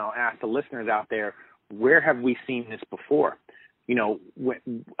you and I'll ask the listeners out there, where have we seen this before?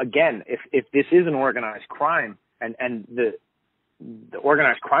 Again, if this is an organized crime and the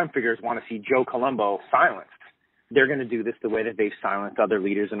organized crime figures want to see Joe Colombo silenced, they're going to do this the way that they've silenced other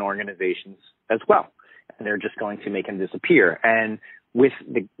leaders and organizations as well. And they're just going to make him disappear. And with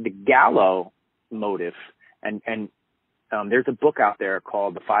the Gallo motive, and there's a book out there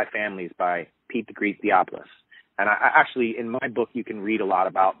called The Five Families by Pete the Greek Theopolis. And I actually, in my book, you can read a lot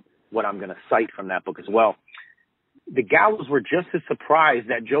about what I'm going to cite from that book as well. The Gallos were just as surprised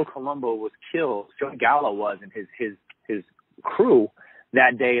that Joe Colombo was killed, Joe Gallo was, and his crew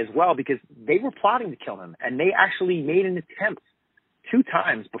that day as well, because they were plotting to kill him. And they actually made an attempt 2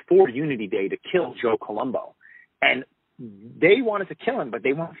 times before Unity Day to kill Joe Colombo. And they wanted to kill him, but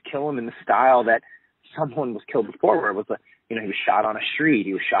they wanted to kill him in the style that someone was killed before, where it was he was shot on a street,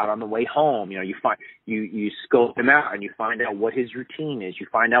 he was shot on the way home. You scope him out and you find out what his routine is. You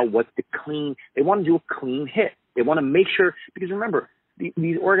find out what's they want to do a clean hit. They want to make sure, because remember,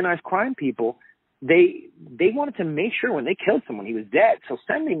 these organized crime people, they wanted to make sure when they killed someone, he was dead. So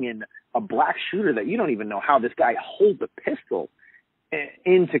sending in a black shooter that you don't even know how this guy holds a pistol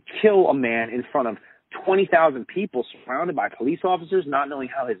in to kill a man in front of 20,000 people surrounded by police officers, not knowing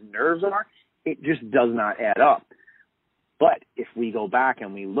how his nerves are, it just does not add up. But if we go back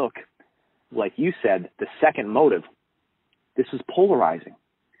and we look, like you said, the second motive, this is polarizing.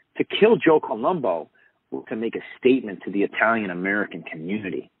 To kill Joe Colombo was to make a statement to the Italian-American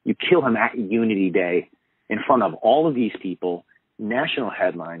community. You kill him at Unity Day in front of all of these people, national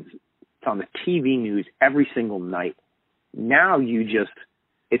headlines. It's on the TV news every single night. Now you just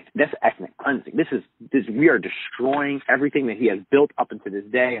that's ethnic cleansing. We are destroying everything that he has built up into this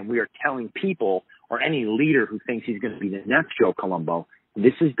day, and we are telling people, or any leader who thinks he's going to be the next Joe Colombo,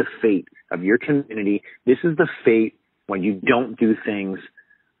 this is the fate of your community. This is the fate when you don't do things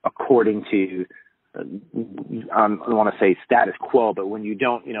according to, I don't want to say status quo, but when you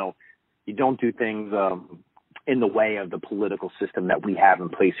don't do things in the way of the political system that we have in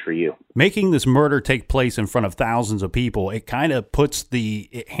place for you. Making this murder take place in front of thousands of people, it kind of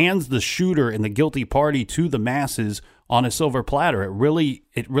it hands the shooter and the guilty party to the masses on a silver platter. It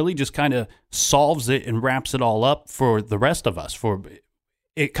really just kind of solves it and wraps it all up for the rest of us.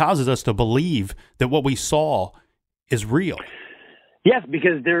 It causes us to believe that what we saw is real. Yes,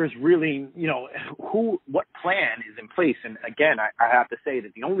 because there's really, what plan is in place? And again, I have to say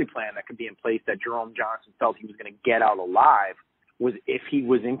that the only plan that could be in place that Jerome Johnson felt he was going to get out alive was if he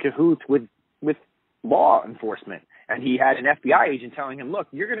was in cahoots with law enforcement. And he had an FBI agent telling him, look,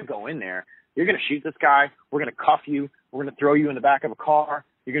 you're going to go in there, you're going to shoot this guy, we're going to cuff you, we're going to throw you in the back of a car,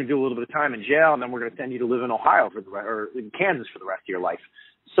 you're going to do a little bit of time in jail, and then we're going to send you to live in Ohio or in Kansas for the rest of your life.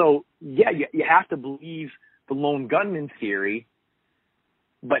 So, yeah, you have to believe the lone gunman theory,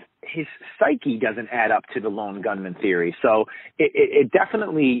 but his psyche doesn't add up to the lone gunman theory. So it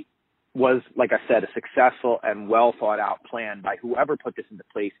definitely was, like I said, a successful and well thought out plan by whoever put this into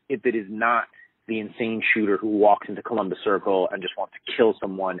place, if it is not the insane shooter who walks into Columbus Circle and just wants to kill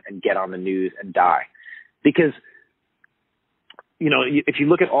someone and get on the news and die. Because, if you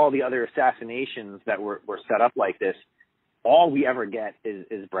look at all the other assassinations that were set up like this, all we ever get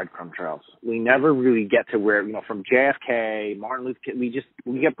is breadcrumb trails. We never really get to where, from JFK, Martin Luther King,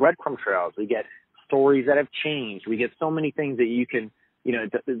 we get breadcrumb trails. We get stories that have changed. We get so many things that you can,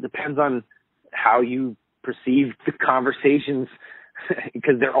 it depends on how you perceive the conversations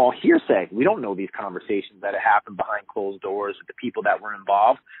because they're all hearsay. We don't know these conversations that have happened behind closed doors with the people that were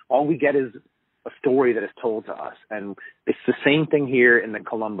involved. All we get is a story that is told to us. And it's the same thing here in the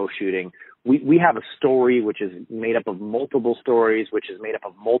Colombo shooting. We have a story which is made up of multiple stories, which is made up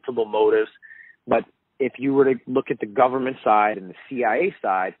of multiple motives. But if you were to look at the government side and the CIA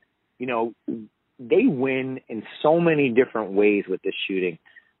side, they win in so many different ways with this shooting.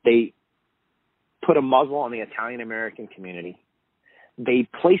 They put a muzzle on the Italian-American community. They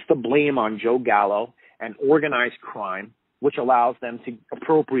place the blame on Joe Gallo and organized crime, which allows them to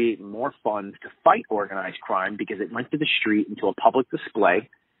appropriate more funds to fight organized crime because it went to the street into a public display.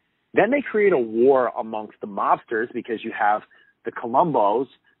 Then they create a war amongst the mobsters because you have the Colombos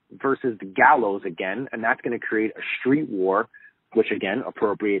versus the Gallos again, and that's going to create a street war, which again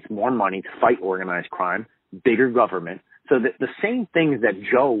appropriates more money to fight organized crime, bigger government. So the same things that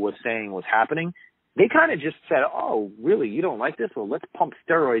Joe was saying was happening, they kind of just said, oh, really, you don't like this? Well, let's pump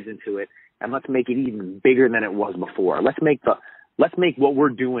steroids into it, and let's make it even bigger than it was before. Let's make what we're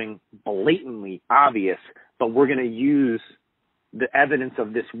doing blatantly obvious, but we're going to use the evidence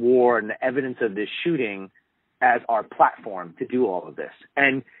of this war and the evidence of this shooting as our platform to do all of this.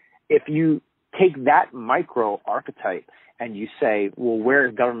 And if you take that micro archetype and you say, well, where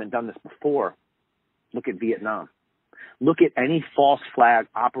has government done this before? Look at Vietnam. Look at any false flag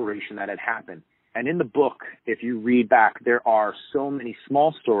operation that had happened. And in the book, if you read back, there are so many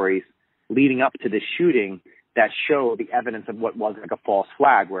small stories leading up to this shooting that show the evidence of what was like a false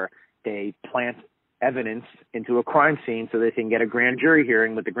flag, where they plant evidence into a crime scene so they can get a grand jury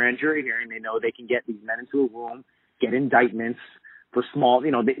hearing. With the grand jury hearing, they know they can get these men into a room, get indictments for small,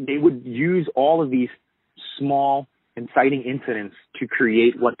 they would use all of these small inciting incidents to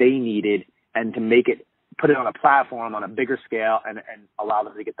create what they needed and to make it, put it on a platform on a bigger scale and allow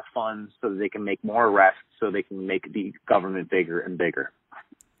them to get the funds so that they can make more arrests, so they can make the government bigger and bigger.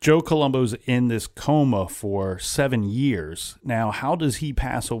 Joe Colombo's in this coma for 7 years. Now, how does he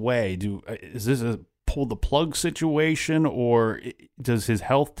pass away? Is this a pull the plug situation, or does his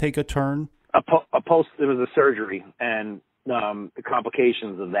health take a turn? There was a surgery, and the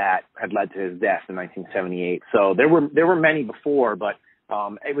complications of that had led to his death in 1978. So there were many before, but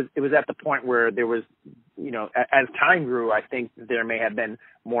it was at the point where there was, as time grew, I think there may have been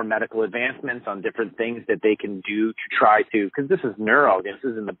more medical advancements on different things that they can do to try to, because this is neuro, this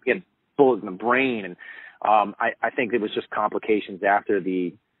is bullet in the brain, and I think it was just complications after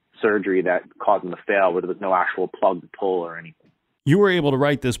the surgery that caused him to fail, where there was no actual plug to pull or anything. You were able to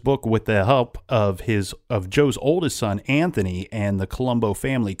write this book with the help of Joe's oldest son, Anthony, and the Colombo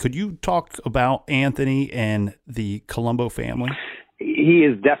family. Could you talk about Anthony and the Colombo family? He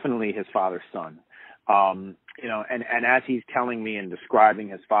is definitely his father's son. And as he's telling me and describing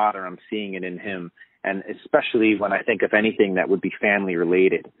his father, I'm seeing it in him. And especially when I think of anything that would be family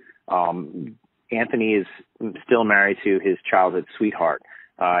related. Anthony is still married to his childhood sweetheart.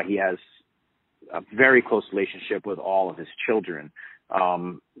 He has a very close relationship with all of his children.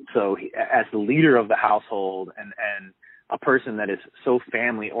 So as the leader of the household and a person that is so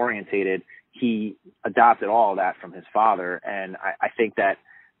family orientated, he adopted all of that from his father. And I think that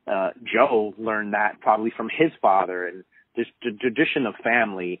Joe learned that probably from his father. And this tradition of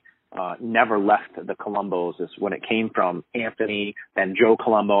family never left the Columbos. Is when it came from Anthony, then Joe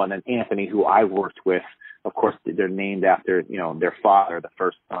Colombo, and then Anthony, who I worked with. Of course, they're named after, their father, the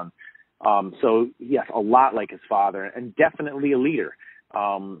first son. So yes, a lot like his father, and definitely a leader.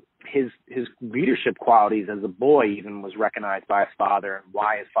 His leadership qualities as a boy even was recognized by his father, and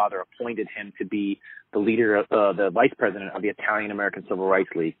why his father appointed him to be the leader, the vice president of the Italian American Civil Rights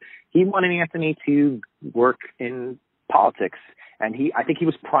League. He wanted Anthony to work in politics, and I think he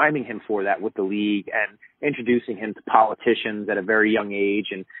was priming him for that with the league and introducing him to politicians at a very young age,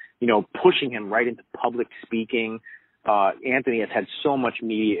 and pushing him right into public speaking. Anthony has had so much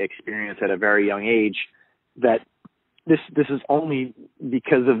media experience at a very young age that this is only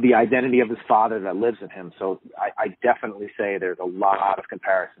because of the identity of his father that lives in him. So I definitely say there's a lot of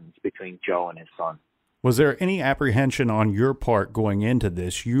comparisons between Joe and his son. Was there any apprehension on your part going into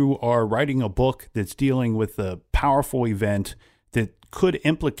this? You are writing a book that's dealing with a powerful event that could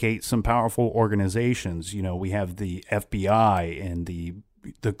implicate some powerful organizations. We have the FBI and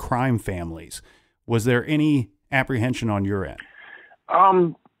the crime families. Was there any apprehension on your end?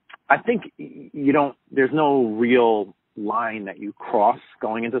 I think there's no real line that you cross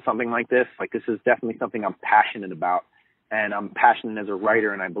going into something like this. Like, this is definitely something I'm passionate about, and I'm passionate as a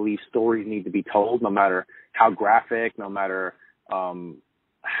writer, and I believe stories need to be told, no matter how graphic, no matter how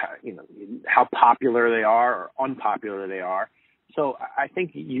popular they are or unpopular they are. So I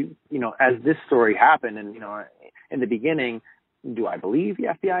think as this story happened, and in the beginning, do I believe the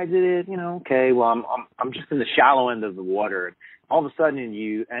FBI did it? Okay, well, I'm just in the shallow end of the water. All of a sudden,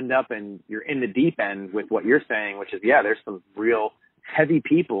 you end up and you're in the deep end with what you're saying, which is, there's some real heavy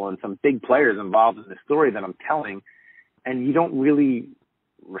people and some big players involved in the story that I'm telling, and you don't really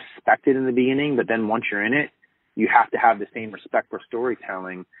respect it in the beginning, but then once you're in it, you have to have the same respect for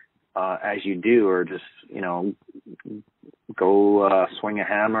storytelling as you do, or just, go swing a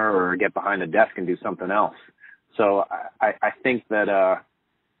hammer or get behind a desk and do something else. So I think that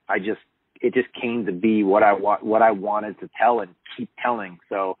it just came to be what I wanted to tell and keep telling.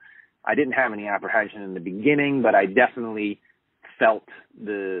 So I didn't have any apprehension in the beginning, but I definitely felt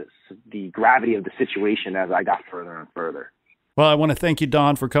the gravity of the situation as I got further and further. Well, I want to thank you,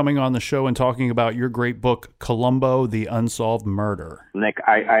 Don, for coming on the show and talking about your great book, Columbo, The Unsolved Murder. Nick,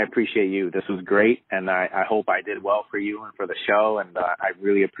 I appreciate you. This was great, and I hope I did well for you and for the show, and I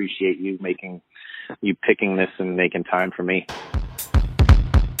really appreciate you picking this and making time for me.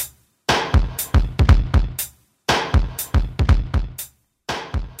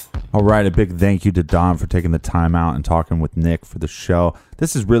 All right, a big thank you to Don for taking the time out and talking with Nick for the show.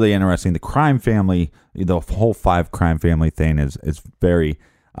 This is really interesting. The crime family, the whole 5 crime family thing is very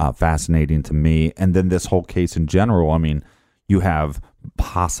fascinating to me. And then this whole case in general, I mean, you have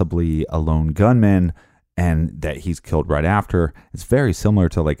possibly a lone gunman and that he's killed right after. It's very similar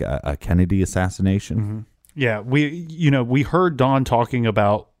to like a Kennedy assassination. Mm-hmm. Yeah, we heard Don talking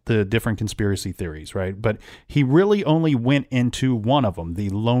about the different conspiracy theories, right? But he really only went into one of them, the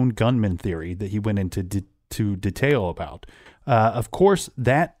lone gunman theory that he went into to detail about. Of course,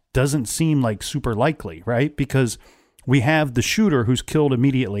 that doesn't seem like super likely, right? Because we have the shooter who's killed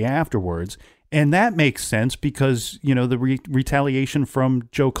immediately afterwards, and that makes sense because, the retaliation from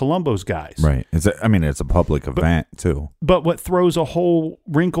Joe Colombo's guys. Right. It's a public event, too. But what throws a whole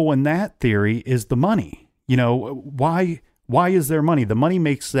wrinkle in that theory is the money. Why is there money? The money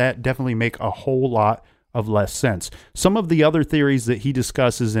makes that definitely make a whole lot of less sense. Some of the other theories that he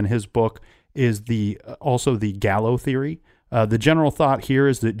discusses in his book is also the Gallo theory. The general thought here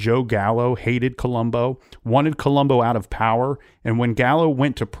is that Joe Gallo hated Colombo, wanted Colombo out of power, and when Gallo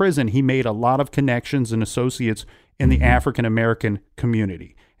went to prison, he made a lot of connections and associates in the African-American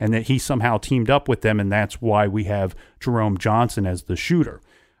community, and that he somehow teamed up with them, and that's why we have Jerome Johnson as the shooter.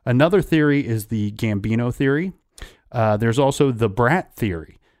 Another theory is the Gambino theory. There's also the Brat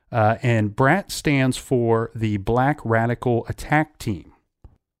theory, and Brat stands for the Black Radical Attack Team.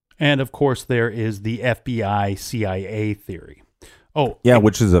 And, of course, there is the FBI-CIA theory. Oh, yeah,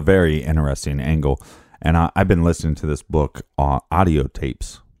 which is a very interesting angle. And I've been listening to this book, audio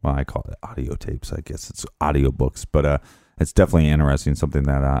tapes. Well, I call it audio tapes. I guess it's audio books. But it's definitely interesting, something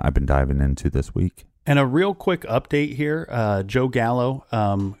that I've been diving into this week. And a real quick update here, Joe Gallo.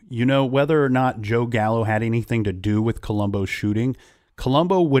 Whether or not Joe Gallo had anything to do with Colombo's shooting,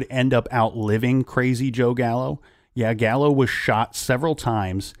 Colombo would end up outliving crazy Joe Gallo. Yeah, Gallo was shot several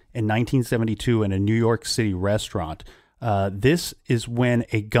times in 1972 in a New York City restaurant. This is when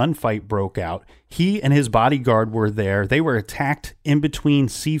a gunfight broke out. He and his bodyguard were there. They were attacked in between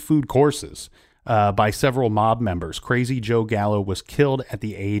seafood courses by several mob members. Crazy Joe Gallo was killed at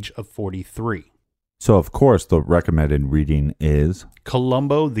the age of 43. So, of course, the recommended reading is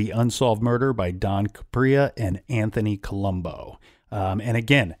Columbo, The Unsolved Murder by Don Capria and Anthony Columbo. And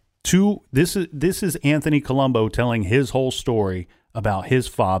again, this is Anthony Columbo telling his whole story about his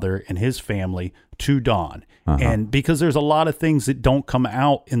father and his family to Don. And because there's a lot of things that don't come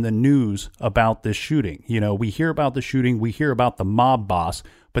out in the news about this shooting. You know, we hear about the shooting, we hear about the mob boss,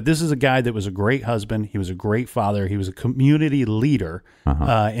 but this is a guy that was a great husband. He was a great father. He was a community leader,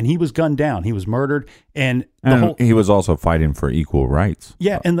 and he was gunned down. He was murdered, and he was also fighting for equal rights.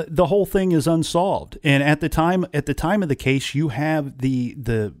 Yeah, and the whole thing is unsolved. And at the time of the case, you have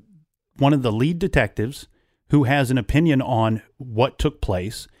the one of the lead detectives who has an opinion on what took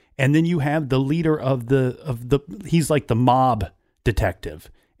place, and then you have the leader of the he's like the mob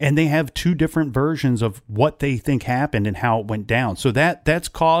detective. And they have two different versions of what they think happened and how it went down. So that's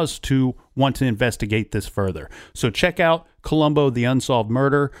cause to want to investigate this further. So check out Columbo, The Unsolved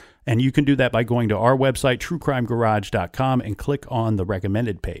Murder, and you can do that by going to our website, truecrimegarage.com, and click on the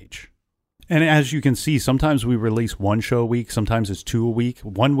recommended page. And as you can see, sometimes we release one show a week, sometimes it's 2 a week.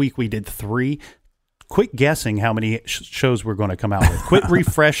 1 week we did 3. Quit guessing how many shows we're going to come out with. Quit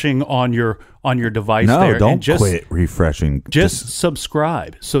refreshing on your device. No, don't quit refreshing. Just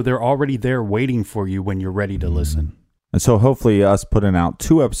subscribe, so they're already there waiting for you when you're ready to listen. And so hopefully us putting out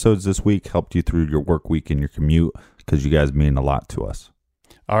 2 episodes this week helped you through your work week and your commute, because you guys mean a lot to us.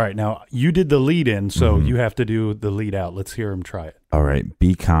 All right, now you did the lead in, so you have to do the lead out. Let's hear him try it. All right,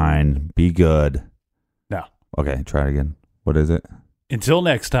 be kind, be good. No. Okay, try it again. What is it? Until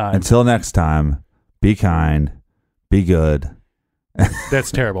next time. Until next time. Be kind, be good.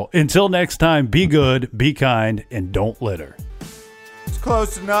 That's terrible. Until next time, be good, be kind, and don't litter. It's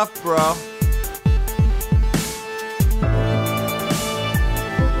close enough, bro.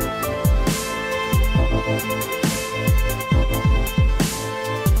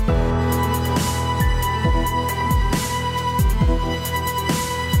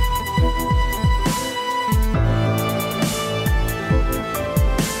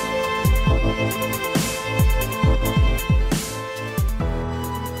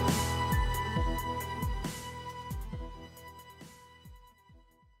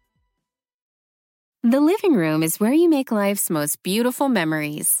 The living room is where you make life's most beautiful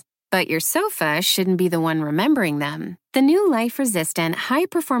memories. But your sofa shouldn't be the one remembering them. The new life-resistant,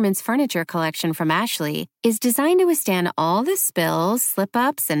 high-performance furniture collection from Ashley is designed to withstand all the spills,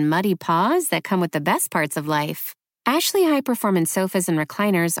 slip-ups, and muddy paws that come with the best parts of life. Ashley high-performance sofas and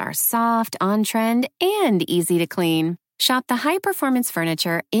recliners are soft, on-trend, and easy to clean. Shop the high-performance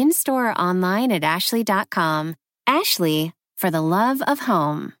furniture in-store or online at ashley.com. Ashley, for the love of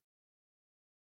home.